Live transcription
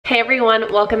Hey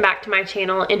everyone, welcome back to my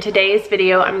channel. In today's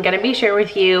video, I'm gonna be sharing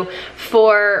with you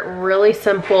 4 really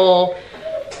simple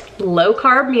low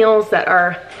carb meals that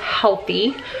are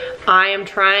healthy. I am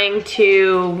trying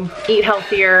to eat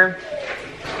healthier,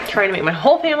 trying to make my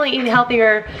whole family eat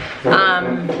healthier.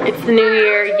 It's the new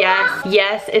year,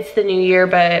 yes, it's the new year,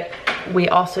 but we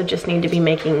also just need to be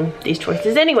making these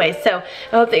choices anyway. So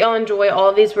I hope that y'all enjoy. All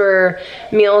of these were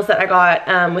meals that I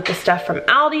got with the stuff from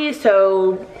Aldi,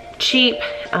 so cheap.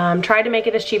 Try to make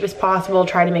it as cheap as possible,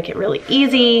 try to make it really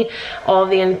easy. All of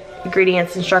the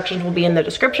ingredients instructions will be in the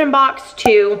description box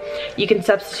too. You can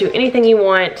substitute anything you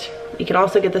want. You can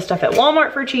also get this stuff at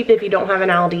Walmart for cheap if you don't have an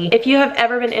Aldi. If you have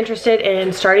ever been interested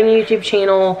in starting a YouTube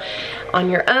channel on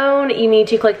your own, you need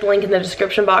to click the link in the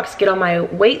description box, get on my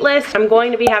wait list. I'm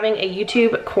going to be having a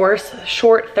YouTube course,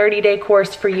 short 30-day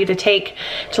course for you to take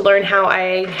to learn how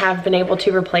I have been able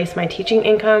to replace my teaching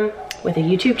income with a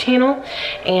YouTube channel,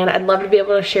 and I'd love to be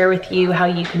able to share with you how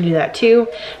you can do that too.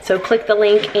 So click the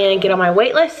link and get on my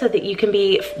wait list so that you can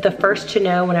be the first to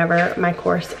know whenever my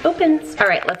course opens. All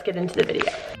right, let's get into the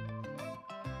video.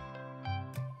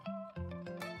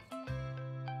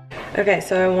 Okay,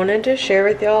 so I wanted to share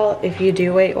with y'all, if you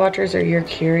do Weight Watchers or you're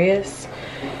curious,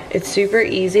 it's super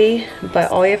easy,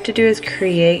 but all you have to do is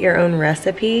create your own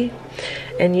recipe,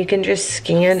 and you can just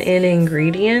scan in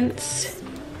ingredients,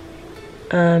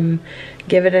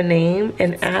 give it a name,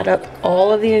 and add up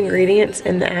all of the ingredients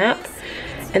in the app,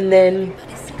 and then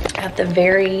at the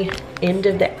very end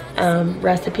of the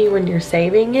recipe, when you're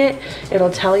saving it, it'll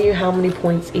tell you how many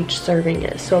points each serving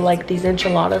is. So like these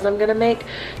enchiladas I'm gonna make,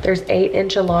 there's 8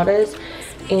 enchiladas,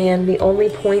 and the only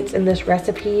points in this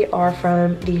recipe are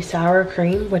from the sour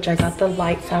cream, which I got the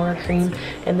light sour cream,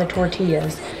 and the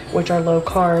tortillas, which are low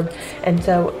carb, and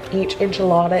so each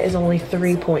enchilada is only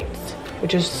 3 points,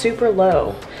 which is super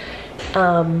low.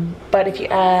 But if you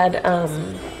add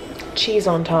cheese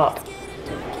on top,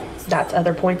 that's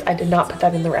other points. I did not put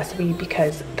that in the recipe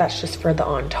because that's just for the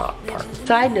on top part.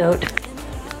 Side note,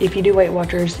 if you do Weight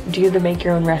Watchers, do the make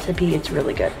your own recipe. It's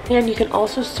really good. And you can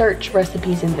also search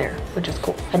recipes in there, which is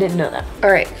cool. I didn't know that.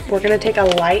 All right, we're gonna take a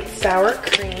light sour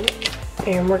cream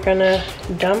and we're gonna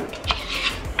dump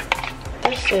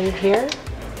this in here.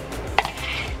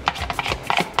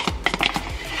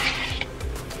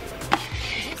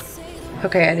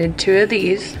 Okay, I did 2 of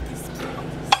these.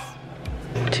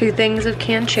 2 things of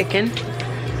canned chicken.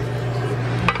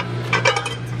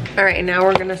 All right, now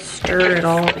we're gonna stir it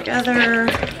all together.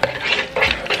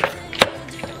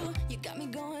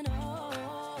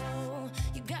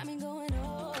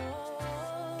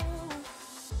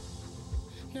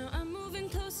 Now I'm moving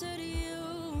closer to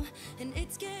you, and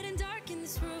it's getting dark in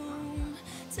this room.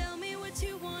 Tell me what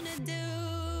you wanna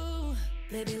do.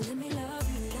 Baby, let me love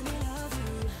you, let me love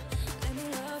you. Let me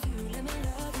love you, let me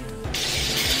love you.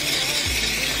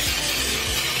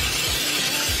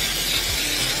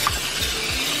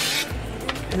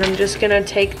 And I'm just gonna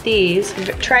take these.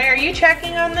 Trey, are you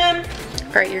checking on them?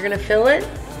 All right, you're gonna fill it.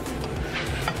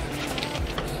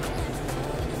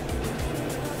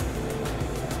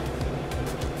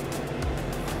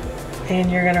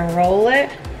 And you're gonna roll it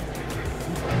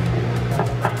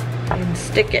and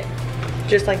stick it,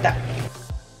 just like that.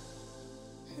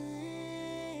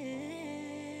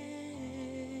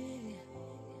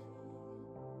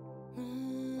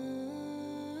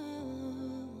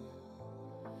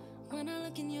 When I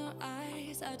look in your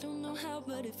eyes, I don't know how,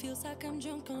 but it feels like I'm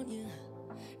drunk on you.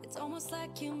 It's almost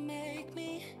like you make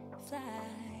me fly.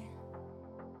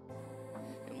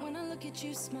 And when I look at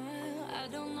you smile, I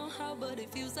don't know how, but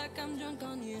it feels like I'm drunk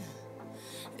on you.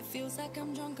 It feels like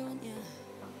I'm drunk on you.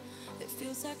 It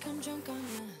feels like I'm drunk on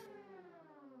you.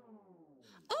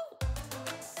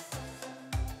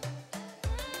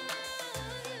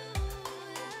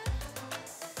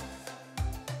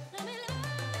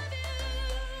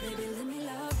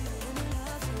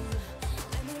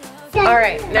 All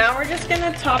right, now we're just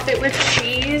gonna top it with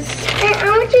cheese. And I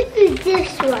want to do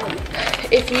this one.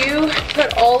 If you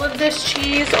put all of this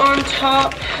cheese on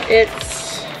top, it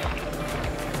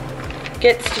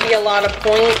gets to be a lot of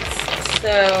points, so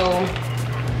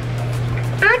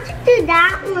I want to do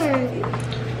that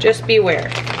one. just beware.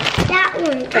 That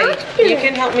one. Okay, you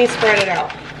can help me spread it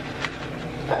out.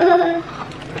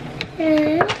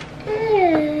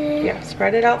 Yeah,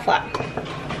 spread it out flat.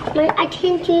 I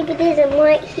can't do it because I'm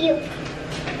right here.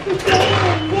 I'm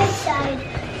on this side,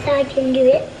 so I can do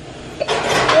it.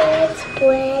 Spread,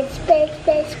 spread, spread,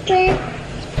 spread, spread,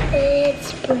 spread,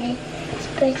 spread,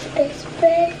 spread,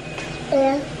 spread,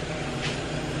 spread.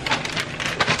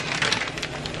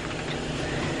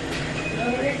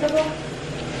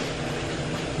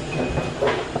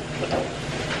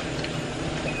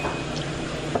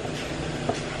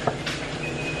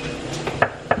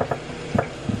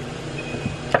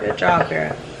 job,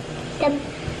 Vera.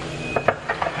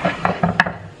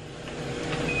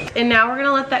 And now we're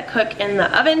gonna let that cook in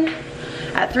the oven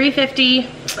at 350,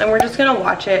 and we're just gonna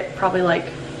watch it probably like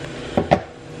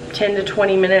 10 to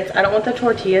 20 minutes. I don't want the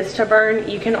tortillas to burn.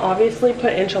 You can obviously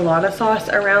put enchilada sauce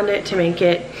around it to make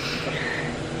it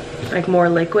like more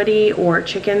liquidy, or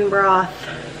chicken broth,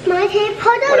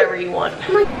 whatever you want.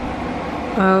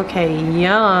 Okay,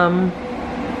 yum.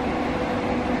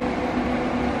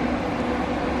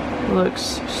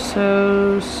 Looks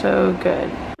so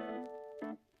good.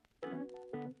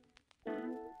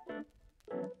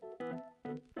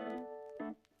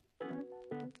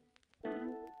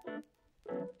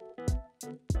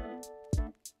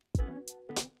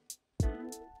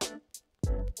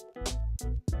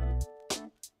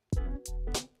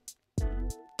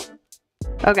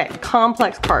 Okay,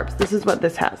 complex carbs. This is what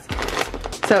this has.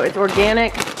 So it's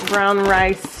organic brown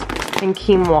rice and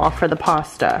quinoa for the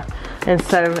pasta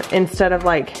instead of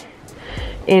like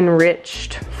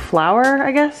enriched flour,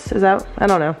 I guess. Is that, I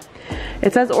don't know.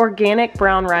 It says organic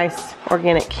brown rice,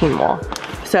 organic quinoa.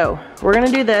 So we're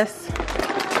gonna do this.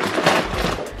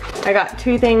 I got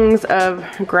 2 things of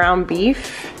ground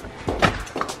beef.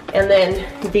 And then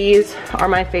these are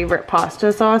my favorite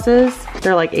pasta sauces.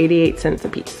 They're like 88 cents a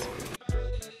piece.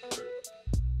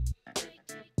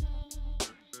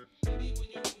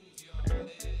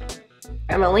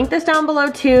 I'm gonna link this down below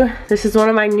too. This is one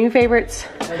of my new favorites.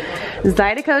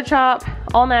 Zydeco chop,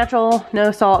 all natural,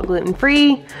 no salt,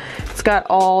 gluten-free. It's got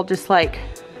all just like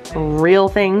real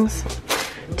things.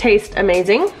 Taste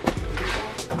amazing.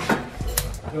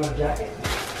 You want a jacket?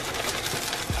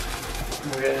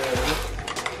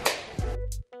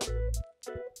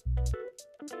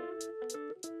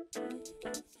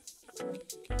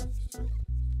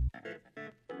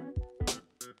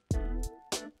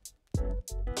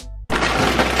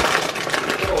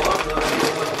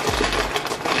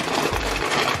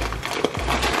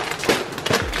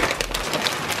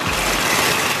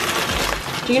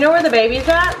 Do you know where the baby's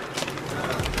at?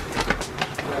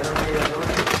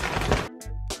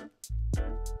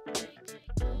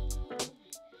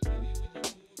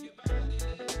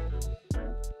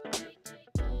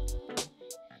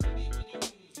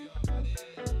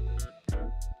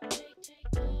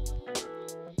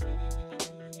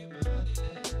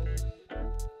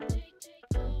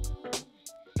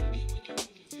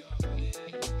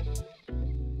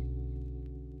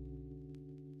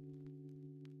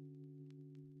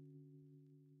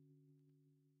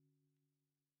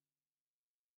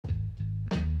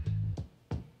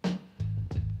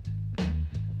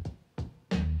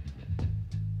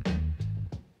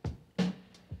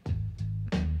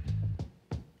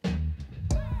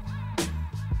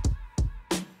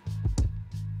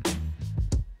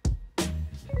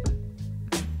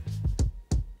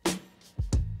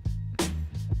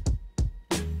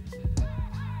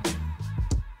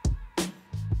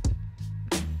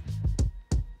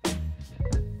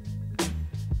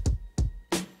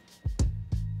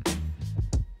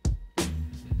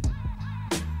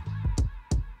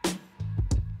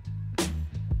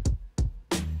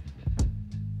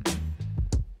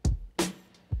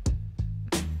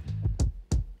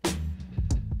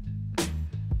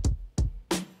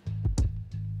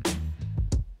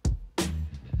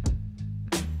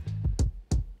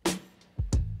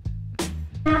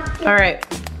 All right,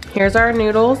 here's our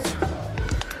noodles.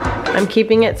 I'm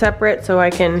keeping it separate so I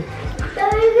can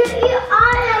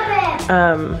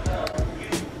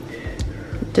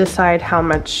decide how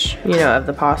much, you know, of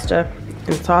the pasta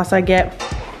and sauce I get.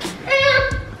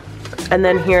 And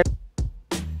then here.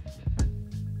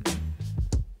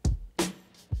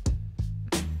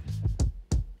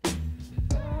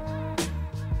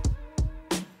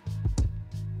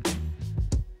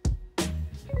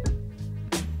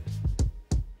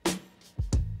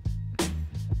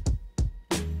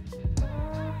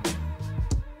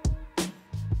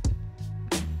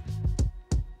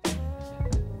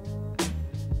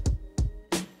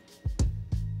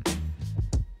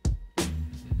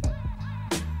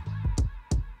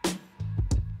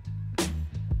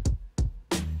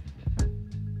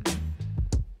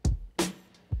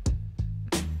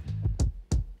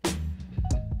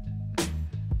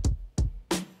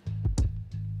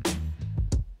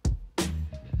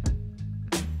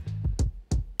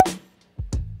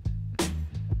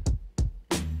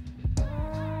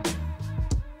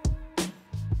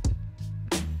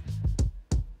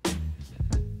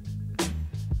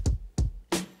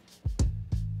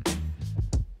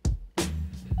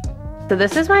 So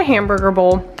this is my hamburger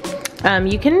bowl.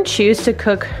 You can choose to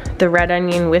cook the red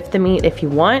onion with the meat if you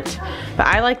want, but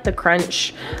I like the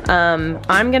crunch.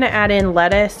 I'm gonna add in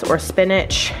lettuce or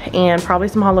spinach and probably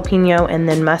some jalapeno and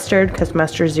then mustard, because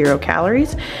mustard's 0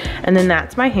 calories. And then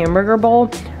that's my hamburger bowl.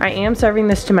 I am serving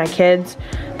this to my kids.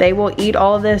 They will eat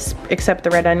all of this except the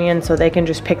red onion, so they can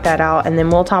just pick that out, and then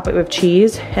we'll top it with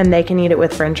cheese and they can eat it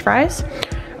with French fries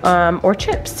or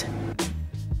chips.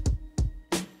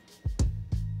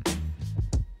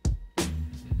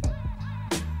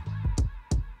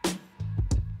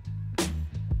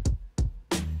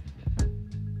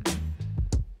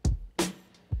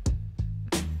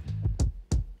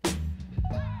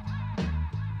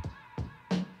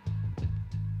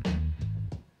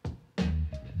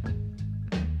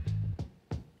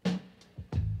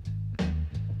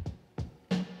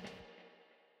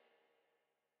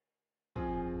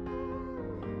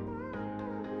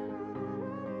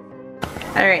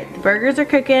 All right, the burgers are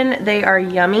cooking. They are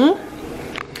yummy.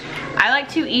 I like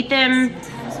to eat them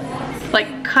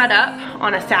like cut up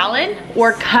on a salad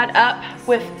or cut up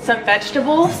with some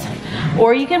vegetables,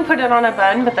 or you can put it on a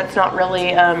bun, but that's not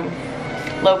really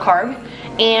low carb.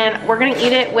 And we're gonna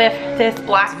eat it with this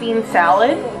black bean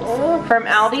salad from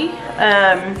Aldi.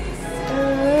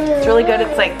 It's really good.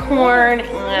 It's like corn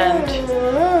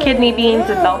and kidney beans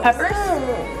and bell peppers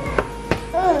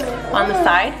on the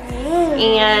side.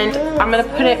 And I'm gonna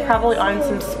put it probably on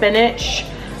some spinach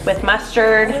with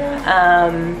mustard. I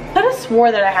could have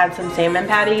swore that I had some salmon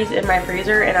patties in my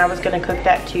freezer and I was gonna cook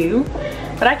that too,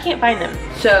 but I can't find them.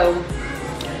 So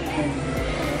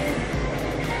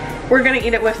we're gonna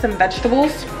eat it with some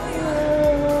vegetables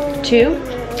too.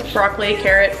 Broccoli,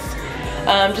 carrots,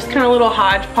 just kind of a little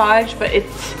hodgepodge, but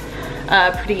it's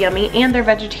pretty yummy, and they're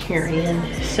vegetarian,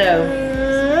 so.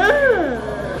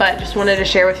 But just wanted to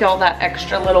share with y'all that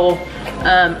extra little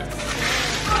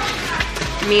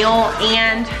meal.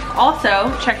 And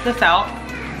also, check this out.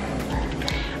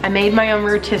 I made my own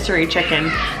rotisserie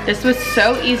chicken. This was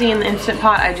so easy in the Instant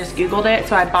Pot. I just Googled it.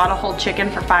 So I bought a whole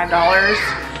chicken for $5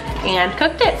 and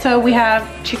cooked it. So we have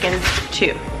chicken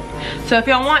too. So if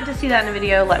y'all want to see that in a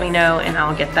video, let me know and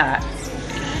I'll get that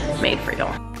made for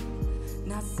y'all.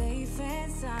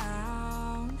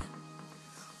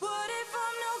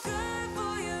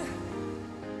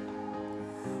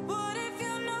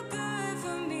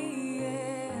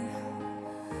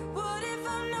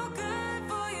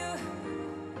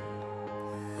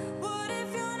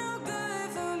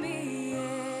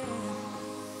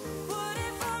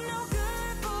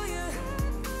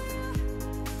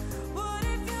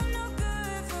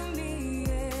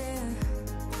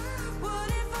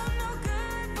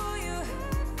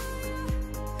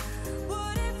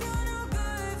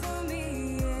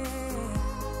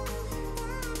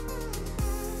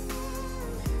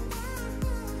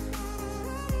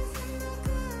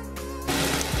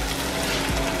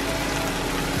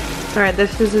 All right,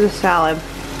 this is the salad.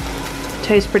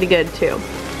 Tastes pretty good too.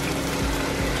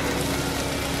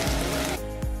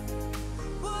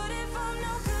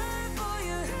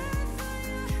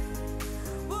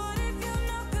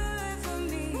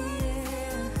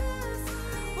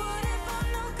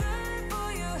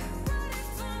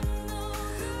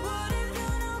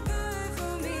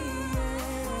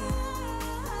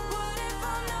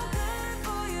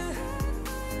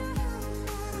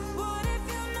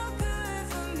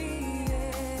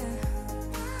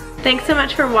 Thanks so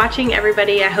much for watching,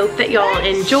 everybody. I hope that y'all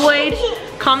enjoyed.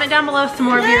 Comment down below some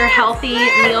more of your healthy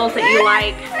meals that you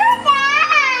like.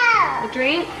 A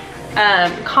drink?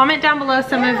 Comment down below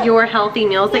some of your healthy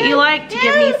meals that you like to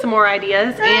give me some more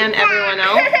ideas, and everyone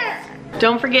else.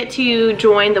 Don't forget to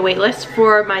join the waitlist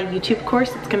for my YouTube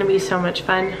course. It's gonna be so much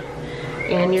fun.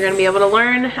 And you're gonna be able to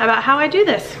learn about how I do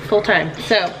this full time.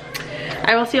 So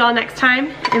I will see y'all next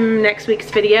time in next week's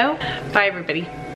video. Bye, everybody.